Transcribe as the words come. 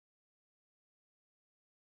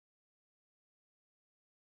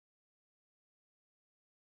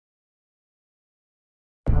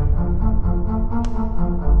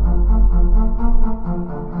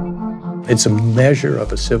It's a measure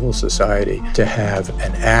of a civil society to have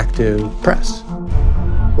an active press.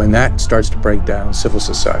 When that starts to break down, civil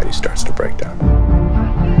society starts to break down.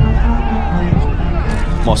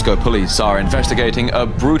 Moscow police are investigating a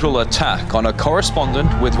brutal attack on a correspondent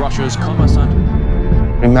with Russia's Kommersant.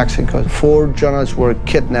 In Mexico, 4 journalists were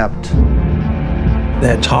kidnapped.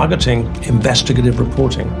 They're targeting investigative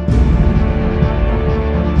reporting.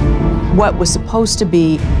 What was supposed to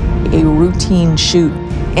be a routine shoot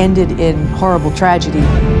ended in horrible tragedy.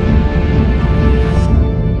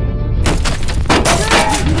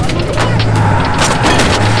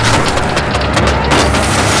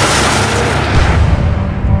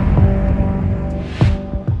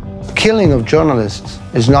 Killing of journalists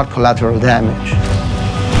is not collateral damage.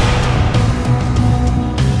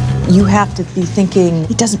 You have to be thinking,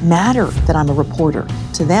 it doesn't matter that I'm a reporter.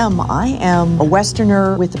 To them, I am a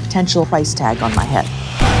Westerner with a potential price tag on my head.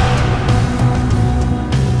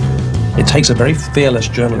 It takes a very fearless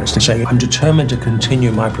journalist to say, I'm determined to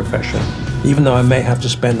continue my profession, even though I may have to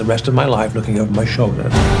spend the rest of my life looking over my shoulder.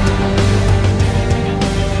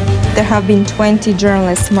 There have been 20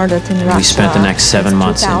 journalists murdered in Russia. We spent the next 7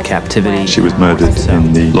 months in captivity. She was murdered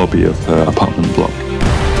in the lobby of her apartment block.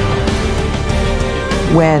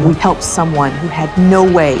 When we help someone who had no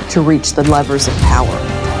way to reach the levers of power,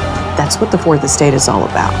 that's what the Fourth Estate is all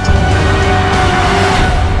about.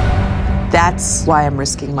 That's why I'm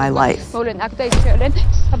risking my life.